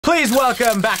Please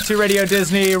welcome back to Radio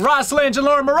Disney, Ross Lynch and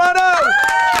Laura Marano!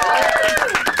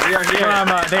 We are here.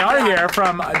 They are here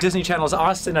from Disney Channel's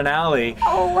Austin and Ally.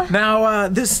 Oh. Now,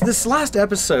 this last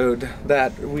episode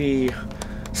that we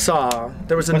saw,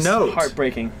 there was a note.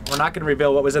 Heartbreaking. We're not going to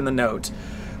reveal what was in the note,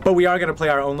 but we are going to play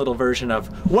our own little version of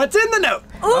what's in the note.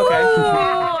 Ooh.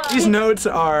 Okay. These notes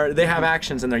they have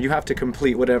actions in there. You have to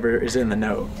complete whatever is in the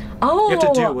note. Oh. You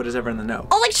have to do what is ever in the note.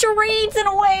 Oh, like charades in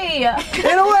a way.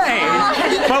 In a way.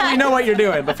 But we know what you're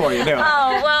doing before you do it.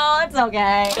 Oh, well, it's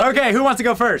okay. Okay, who wants to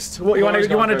go first? You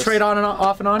want to trade on and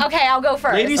off and on? Okay, I'll go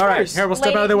first. Ladies All right, first. here, we'll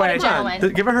step out of the way.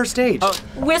 Gentlemen. Give her her stage. Oh.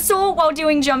 Whistle while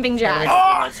doing jumping jacks. Oh,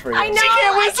 I know. She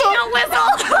can't whistle. I can't whistle.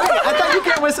 I thought you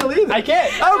can't whistle either. I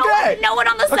can't. Okay. No one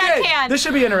on the set Okay, can. this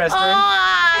should be interesting.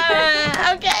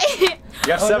 Okay.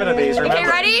 You have 7 of these, remember? Okay,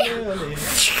 ready?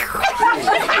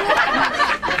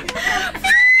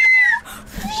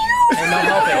 And no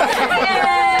helping.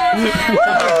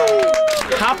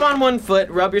 Hop on one foot,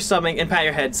 rub your stomach, and pat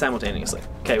your head simultaneously.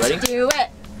 Okay, ready? Do it.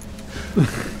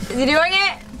 Is he doing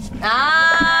it?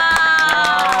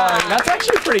 That's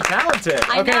actually pretty talented.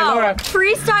 I Okay, know. Laura.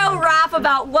 Freestyle rap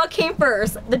about what came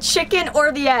first, the chicken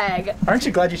or the egg? Aren't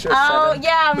you glad you chose 7? Oh,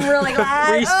 yeah, I'm really glad.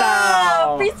 Freestyle.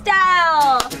 Oh,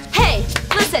 freestyle. Hey,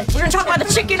 listen, we're gonna talk about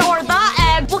the chicken or the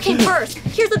egg. What came first?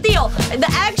 Here's the deal. The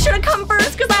egg should have come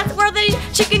first because that's where the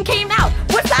chicken came out.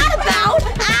 What's that about?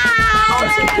 Ow!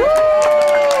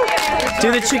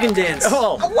 Do the chicken dance.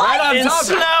 Oh, What? right on In top.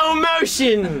 slow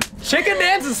motion. Chicken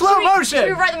dance in slow Should motion.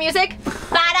 we write the music?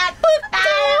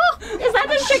 Is that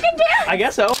the chicken dance? I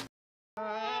guess so.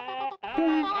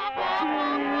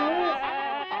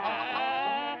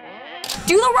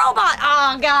 Do the robot.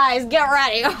 Oh, guys, get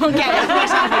ready. Okay.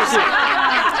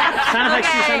 Sound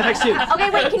effects too. Okay,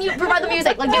 wait, can you provide the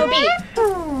music? Like, do a beat.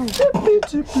 Boom,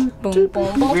 boom,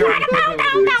 boom. I'm a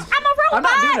robot. I'm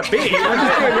not doing a beat. I'm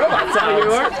just doing robot sounds.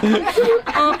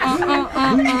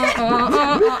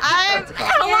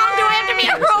 How long do I have to be a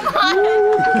robot?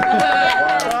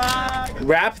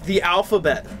 Rap the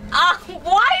alphabet.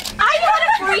 What? I want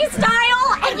a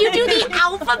freestyle and you do the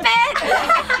alphabet?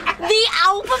 The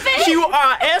alphabet?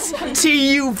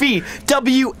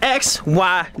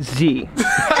 QRSTUVWXYZ.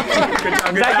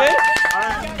 Is that good?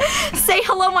 Say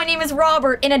hello, my name is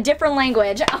Robert in a different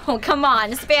language. Oh, come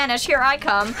on, Spanish, here I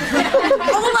come.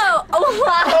 Hola,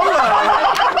 hola.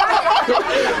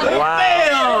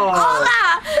 Wow.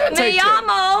 Hola, me Take two.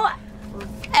 llamo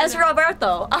es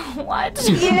Roberto. Oh, what?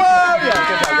 Whoa,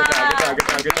 yeah,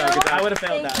 good job. I would have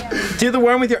failed that. Do the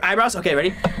worm with your eyebrows. Okay,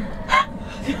 ready?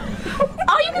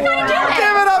 Oh, you can kind of do it.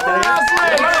 Give it up for I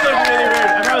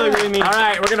wrestling. probably really mean. All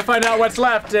right, we're gonna find out what's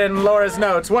left in Laura's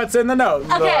notes. What's in the note,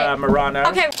 Okay. Laura Marano?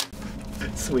 Okay.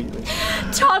 Sweetly.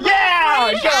 Talk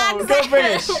Yeah, about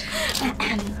British go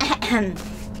accent. finish.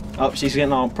 Oh, she's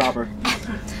getting all proper.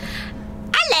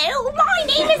 Hello, my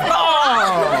name is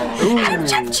Oh.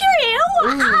 Cheerio.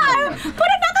 Put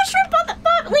another shrimp on the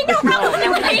wait, no,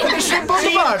 Shrimp on the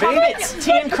bar, baby.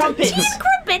 Tea and crumpets. Tea and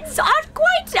crumpets are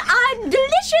quite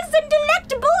delicious and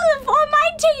delectable for my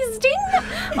tasting.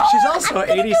 She's also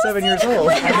 87 years old.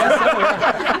 Give it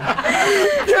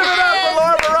up for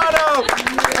Laura Marano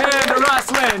and Ross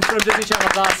Lynch from Disney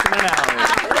Channel's Austin and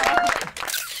Ally.